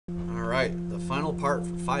Alright, the final part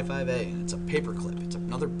for 5.5a, and it's a paperclip. It's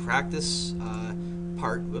another practice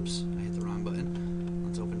part. Whoops, I hit the wrong button.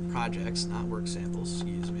 Let's open projects, not work samples,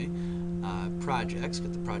 excuse me. Projects,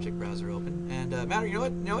 get the project browser open. And Matter, you know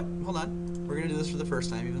what? Hold on. We're going to do this for the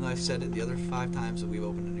first time, even though I've said it the other 5 times that we've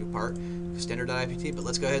opened a new part. Standard.ipt, but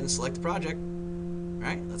let's go ahead and select the project.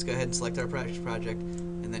 Alright, let's go ahead and select our project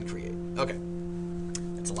and then create. Okay,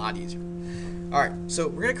 it's a lot easier. Alright, so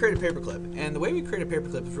we're going to create a paperclip, and the way we create a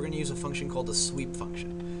paperclip is we're going to use a function called the sweep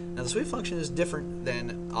function. Now the sweep function is different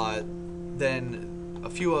than a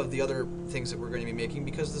few of the other things that we're going to be making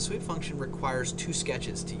because the sweep function requires 2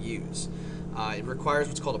 sketches to use. It requires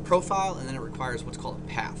what's called a profile, and then it requires what's called a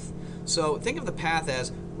path. So think of the path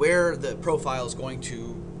as where the profile is going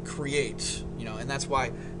to create, and that's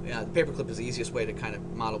why the paperclip is the easiest way to kind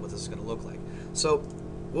of model what this is going to look like. So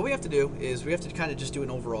what we have to do is we have to kind of just do an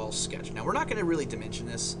overall sketch. Now we're not going to really dimension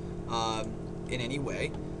this in any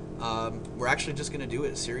way. We're actually just going to do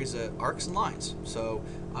a series of arcs and lines. So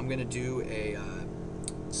I'm going to do a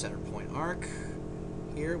center point arc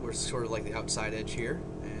here. We're sort of like the outside edge here,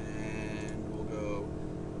 and we'll go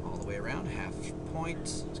all the way around, half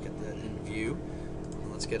point. Let's get that in view. And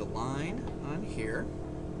let's get a line on here.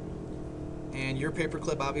 And your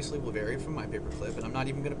paperclip obviously will vary from my paperclip, and I'm not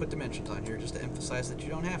even going to put dimensions on here just to emphasize that you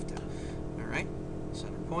don't have to. Alright,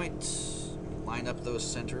 center point, line up those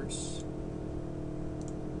centers.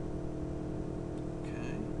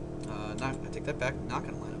 Okay, I take that back, not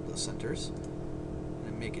going to line up those centers. I'm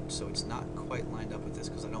going to make it so it's not quite lined up with this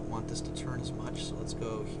because I don't want this to turn as much. So let's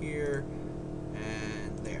go here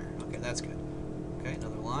and there. Okay, that's good. Okay,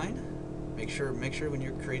 another line. Make sure when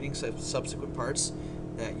you're creating subsequent parts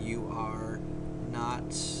that you are not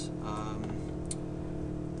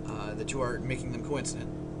that you are making them coincident.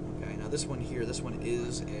 Okay, now this one here, this one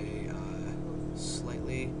is a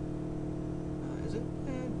slightly is it?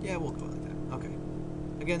 Yeah, we'll go like that. Okay.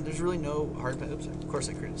 Again, there's really no hard. Oops, of course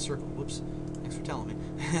I created a circle. Whoops. Thanks for telling me.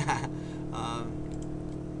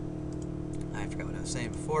 I forgot what I was saying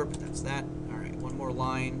before, but that's that. All right, one more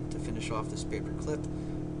line to finish off this paper clip.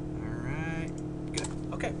 All right, good.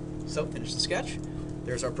 Okay, so finish the sketch.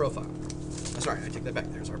 There's our profile. Oh, sorry, I take that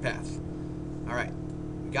back. There's our path. All right,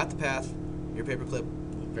 we got the path. Your paperclip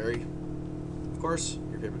will vary. Of course,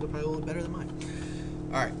 your paperclip probably will look better than mine.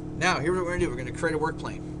 All right, now here's what we're gonna do. We're gonna create a work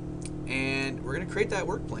plane, and we're gonna create that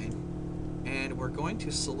work plane, and we're going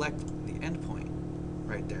to select the endpoint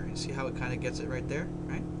right there. You see how it kind of gets it right there,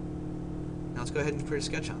 right? Now let's go ahead and create a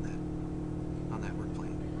sketch on that work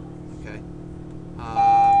plane. Okay.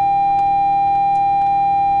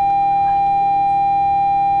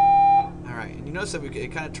 You notice that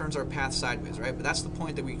it kind of turns our path sideways, right? But that's the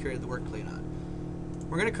point that we created the work plane on.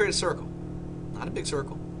 We're going to create a circle. Not a big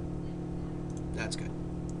circle. That's good.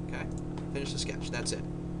 Okay? Finish the sketch. That's it.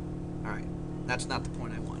 Alright. That's not the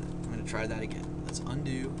point I wanted. I'm going to try that again. Let's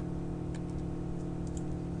undo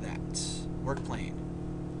that. Work plane.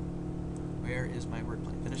 Where is my work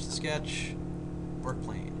plane? Finish the sketch. Work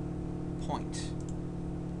plane. Point.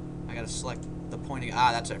 I got to select the point again.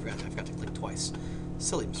 Ah, that's what I forgot. I forgot to click twice.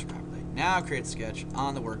 Silly Mr. Properly. Now create a sketch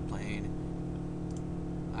on the work plane.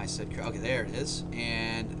 I said, okay, there it is.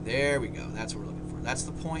 And there we go. That's what we're looking for. That's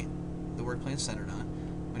the point the work plane is centered on.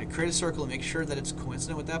 I'm going to create a circle and make sure that it's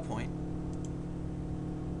coincident with that point.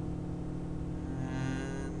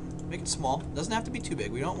 And make it small. It doesn't have to be too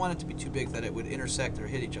big. We don't want it to be too big that it would intersect or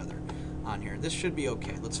hit each other on here. This should be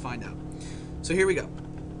okay. Let's find out. So here we go.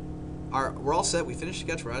 We're all set. We finished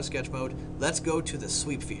the sketch. We're out of sketch mode. Let's go to the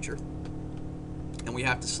sweep feature. And we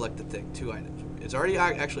have to select the thing, 2 items. It's already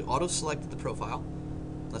actually auto-selected the profile.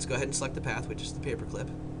 Let's go ahead and select the path, which is the paperclip.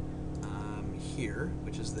 Here,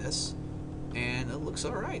 which is this, and it looks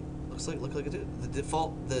all right. Look like it.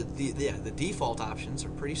 The default options are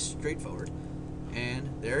pretty straightforward, and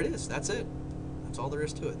there it is. That's it. That's all there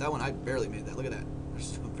is to it. That one I barely made that. Look at that.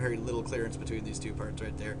 There's very little clearance between these 2 parts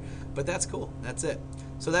right there, but that's cool. That's it.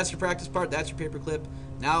 So that's your practice part. That's your paperclip.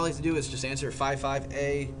 Now all you have to do is just answer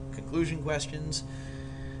 5.5a conclusion questions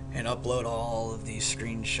and upload all of these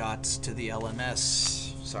screenshots to the LMS.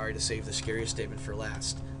 Sorry to save the scariest statement for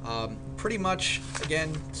last. Pretty much,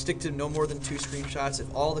 again, stick to no more than 2 screenshots.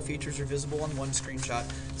 If all the features are visible on one screenshot,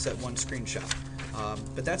 set 1 screenshot.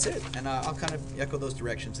 But that's it, and I'll kind of echo those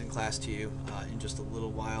directions in class to you in just a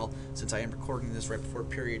little while, since I am recording this right before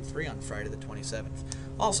period 3 on Friday the 27th.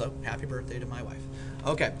 Also, happy birthday to my wife.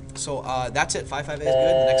 Okay, so that's it. 5.5a is good.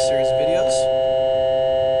 The next series of videos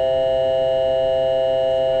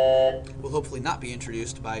will hopefully not be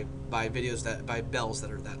introduced by bells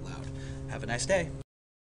that are that loud. Have a nice day.